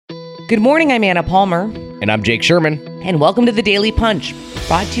Good morning, I'm Anna Palmer. And I'm Jake Sherman. And welcome to the Daily Punch,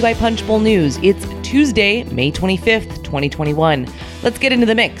 brought to you by Punchbowl News. It's Tuesday, May 25th, 2021. Let's get into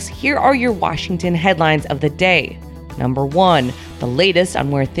the mix. Here are your Washington headlines of the day. Number 1, the latest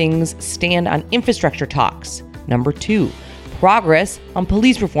on where things stand on infrastructure talks. Number 2, progress on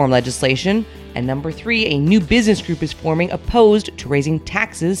police reform legislation. And number 3, a new business group is forming opposed to raising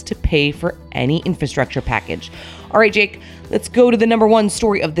taxes to pay for any infrastructure package. All right, Jake, let's go to the number 1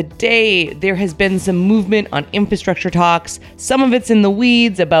 story of the day. There has been some movement on infrastructure talks. Some of it's in the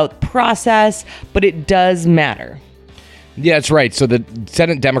weeds about process, but it does matter. Yeah, that's right. So the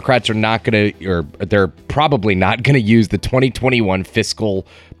Senate Democrats are not going to, or they're probably not going to use the 2021 fiscal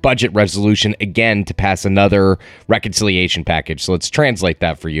budget resolution again to pass another reconciliation package. So let's translate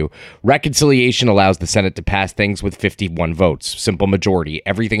that for you. Reconciliation allows the Senate to pass things with 51 votes, simple majority.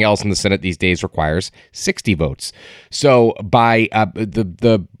 Everything else in the Senate these days requires 60 votes. So by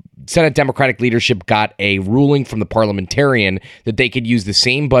the Senate Democratic leadership got a ruling from the parliamentarian that they could use the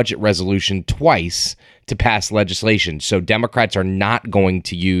same budget resolution twice to pass legislation. So Democrats are not going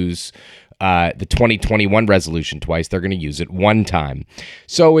to use the 2021 resolution twice. They're going to use it one time.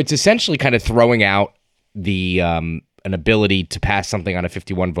 So it's essentially kind of throwing out the an ability to pass something on a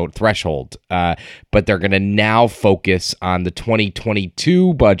 51 vote threshold. But they're going to now focus on the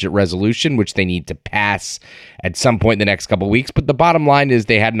 2022 budget resolution, which they need to pass at some point in the next couple of weeks. But the bottom line is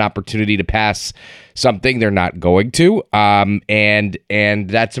they had an opportunity to pass something they're not going to. And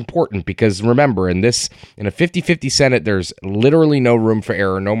that's important because remember, in a 50-50 Senate, there's literally no room for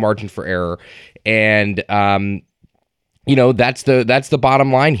error, no margin for error. And, that's the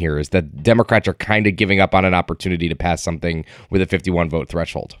bottom line here is that Democrats are kind of giving up on an opportunity to pass something with a 51 vote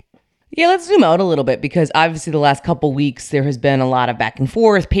threshold. Yeah, let's zoom out a little bit because obviously the last couple weeks there has been a lot of back and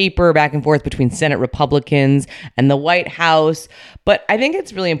forth between Senate Republicans and the White House. But I think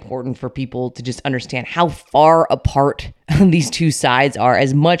it's really important for people to just understand how far apart these two sides are.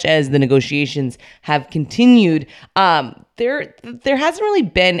 As much as the negotiations have continued, there hasn't really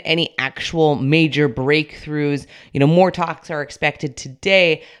been any actual major breakthroughs. More talks are expected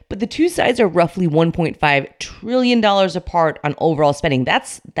today, but the two sides are roughly $1.5 trillion apart on overall spending.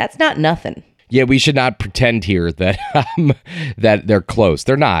 That's not nothing. Yeah, we should not pretend here that that they're close.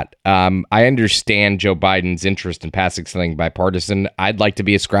 They're not. I understand Joe Biden's interest in passing something bipartisan. I'd like to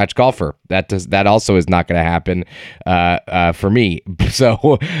be a scratch golfer. That also is not going to happen for me.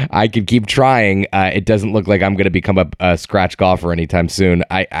 So I could keep trying. It doesn't look like I'm going to become a scratch golfer anytime soon.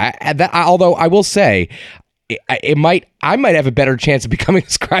 Although I will say, I might have a better chance of becoming a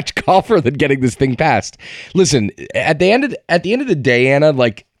scratch golfer than getting this thing passed. Listen, at the end of the day, Anna,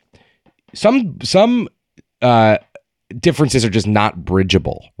 like. Some differences are just not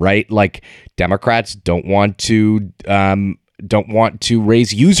bridgeable, right? Like Democrats don't want to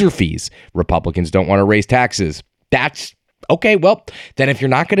raise user fees. Republicans don't want to raise taxes. That's okay. Well, then if you're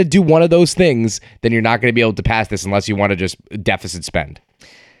not going to do one of those things, then you're not going to be able to pass this unless you want to just deficit spend.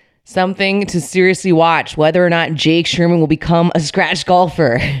 Something to seriously watch, whether or not Jake Sherman will become a scratch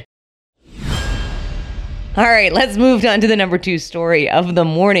golfer. All right, let's move on to the number 2 story of the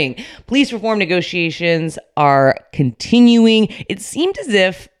morning. Police reform negotiations are continuing. It seemed as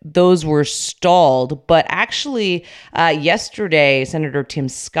if those were stalled, but actually yesterday, Senator Tim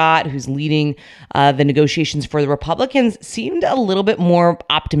Scott, who's leading the negotiations for the Republicans, seemed a little bit more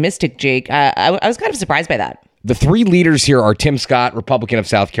optimistic, Jake. I was kind of surprised by that. The 3 leaders here are Tim Scott, Republican of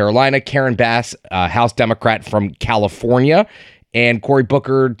South Carolina, Karen Bass, House Democrat from California, and Cory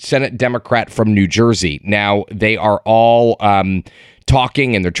Booker, Senate Democrat from New Jersey. Now, they are all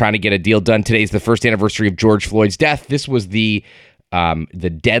talking, and they're trying to get a deal done. Today's the first anniversary of George Floyd's death. This was the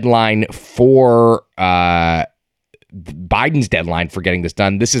deadline for Biden's deadline for getting this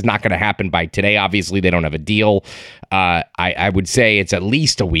done. This is not going to happen by today. Obviously, they don't have a deal. I would say it's at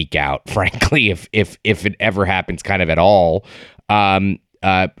least a week out, frankly, if it ever happens kind of at all.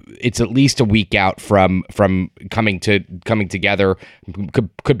 It's at least a week out from coming together.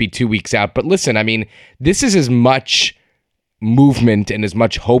 Could be 2 weeks out. But listen, I mean, this is as much movement and as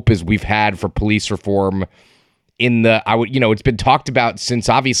much hope as we've had for police reform it's been talked about since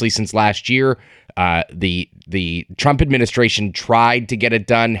last year. The Trump administration tried to get it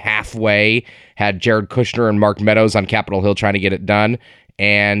done halfway, had Jared Kushner and Mark Meadows on Capitol Hill trying to get it done,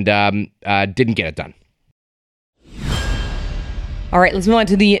 and didn't get it done. All right, let's move on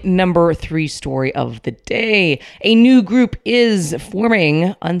to the number 3 story of the day. A new group is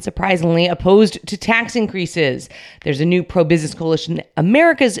forming, unsurprisingly, opposed to tax increases. There's a new pro-business coalition,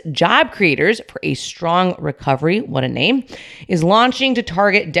 America's Job Creators for a Strong Recovery, what a name, is launching to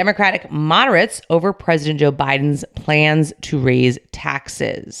target Democratic moderates over President Joe Biden's plans to raise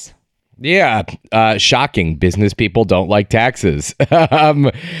taxes. Yeah, shocking. Business people don't like taxes.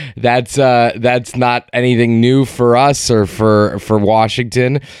 That's not anything new for us or for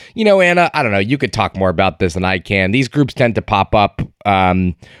Washington. You know, Anna, I don't know. You could talk more about this than I can. These groups tend to pop up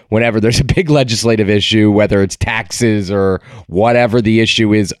whenever there's a big legislative issue, whether it's taxes or whatever the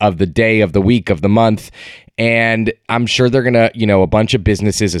issue is of the day, of the week, of the month. And I'm sure they're going to, a bunch of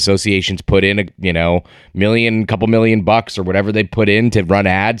businesses, associations put in couple million bucks or whatever they put in to run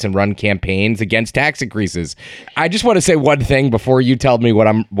ads and run campaigns against tax increases. I just want to say one thing before you tell me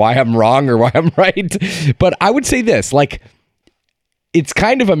why I'm wrong or why I'm right. But I would say this, it's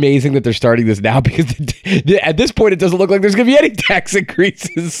kind of amazing that they're starting this now because at this point, it doesn't look like there's going to be any tax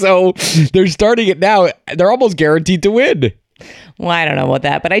increases. So they're starting it now. They're almost guaranteed to win. Well, I don't know about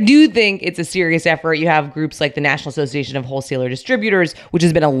that, but I do think it's a serious effort. You have groups like the National Association of Wholesaler Distributors, which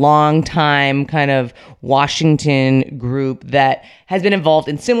has been a long time kind of Washington group that has been involved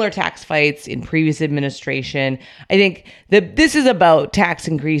in similar tax fights in previous administration. I think that this is about tax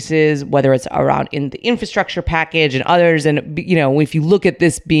increases, whether it's around in the infrastructure package and others. And, if you look at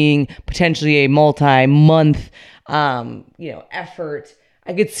this being potentially a multi-month, effort,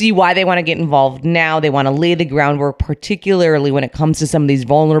 I could see why they want to get involved now. They want to lay the groundwork, particularly when it comes to some of these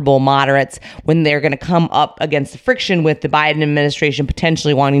vulnerable moderates, when they're going to come up against the friction with the Biden administration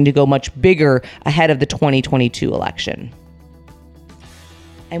potentially wanting to go much bigger ahead of the 2022 election.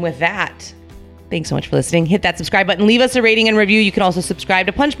 And with that, thanks so much for listening. Hit that subscribe button. Leave us a rating and review. You can also subscribe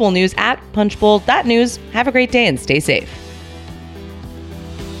to Punchbowl News at punchbowl.news. Have a great day and stay safe.